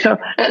 So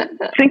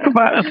think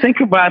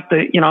about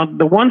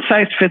the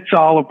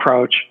one-size-fits-all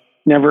approach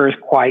never is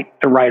quite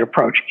the right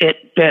approach. It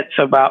fits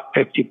about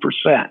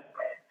 50%.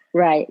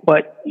 Right.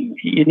 But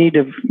you need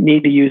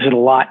to use it a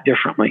lot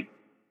differently.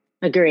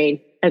 Agreed.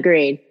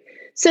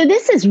 So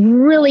this is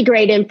really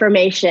great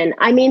information.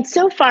 I mean,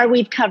 so far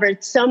we've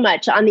covered so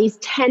much on these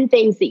 10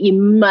 things that you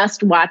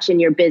must watch in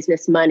your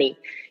business money.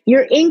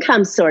 Your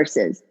income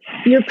sources,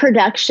 your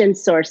production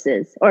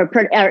sources, or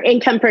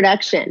income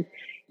production,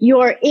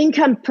 your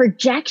income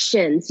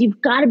projections.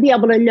 You've got to be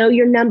able to know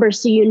your numbers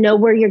so you know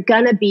where you're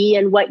going to be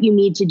and what you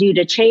need to do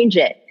to change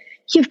it.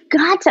 You've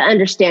got to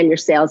understand your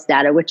sales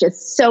data, which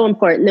is so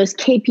important. Those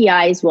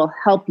KPIs will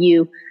help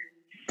you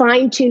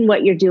fine-tune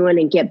what you're doing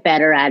and get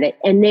better at it.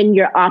 And then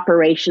your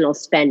operational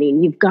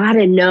spending. You've got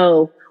to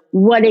know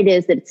what it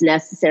is that's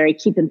necessary,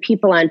 keeping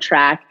people on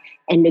track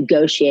and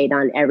negotiate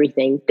on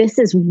everything. This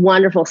is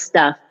wonderful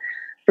stuff,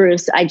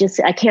 Bruce. I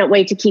can't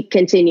wait to keep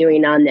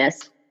continuing on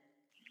this.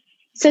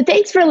 So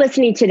thanks for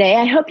listening today.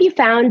 I hope you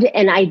found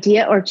an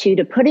idea or two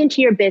to put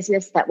into your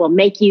business that will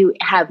make you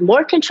have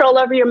more control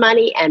over your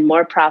money and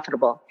more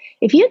profitable.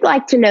 If you'd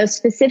like to know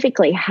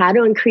specifically how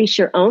to increase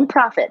your own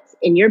profits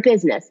in your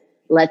business,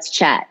 let's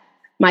chat.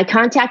 My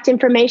contact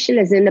information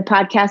is in the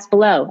podcast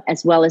below,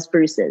 as well as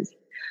Bruce's.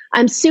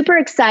 I'm super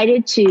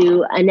excited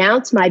to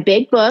announce my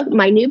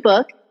new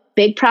book,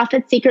 Big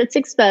Profit Secrets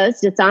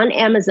Exposed. It's on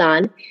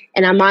Amazon,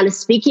 and I'm on a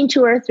speaking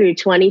tour through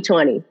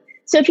 2020.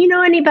 So if you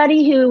know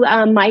anybody who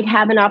might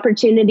have an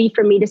opportunity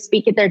for me to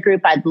speak at their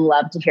group, I'd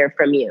love to hear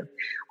from you.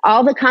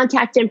 All the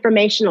contact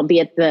information will be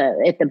at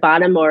the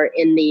bottom or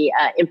in the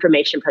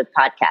information for the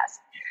podcast.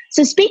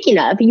 So speaking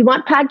of, you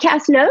want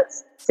podcast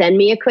notes? Send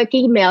me a quick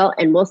email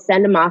and we'll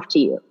send them off to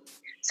you.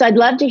 So I'd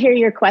love to hear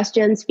your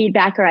questions,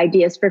 feedback, or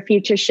ideas for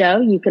future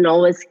show. You can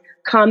always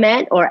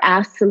comment or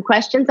ask some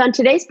questions on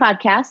today's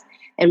podcast,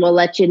 and we'll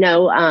let you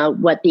know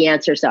what the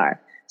answers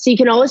are. So you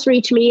can always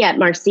reach me at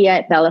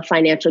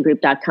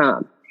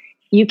marcia@bellafinancialgroup.com.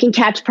 You can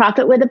catch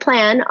Profit with a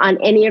Plan on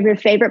any of your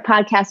favorite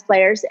podcast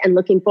players, and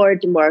looking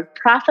forward to more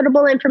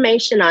profitable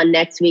information on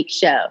next week's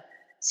show.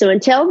 So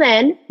until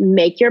then,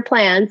 make your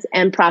plans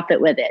and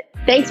profit with it.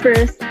 Thanks,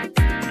 Bruce.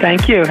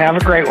 Thank you. Have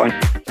a great one.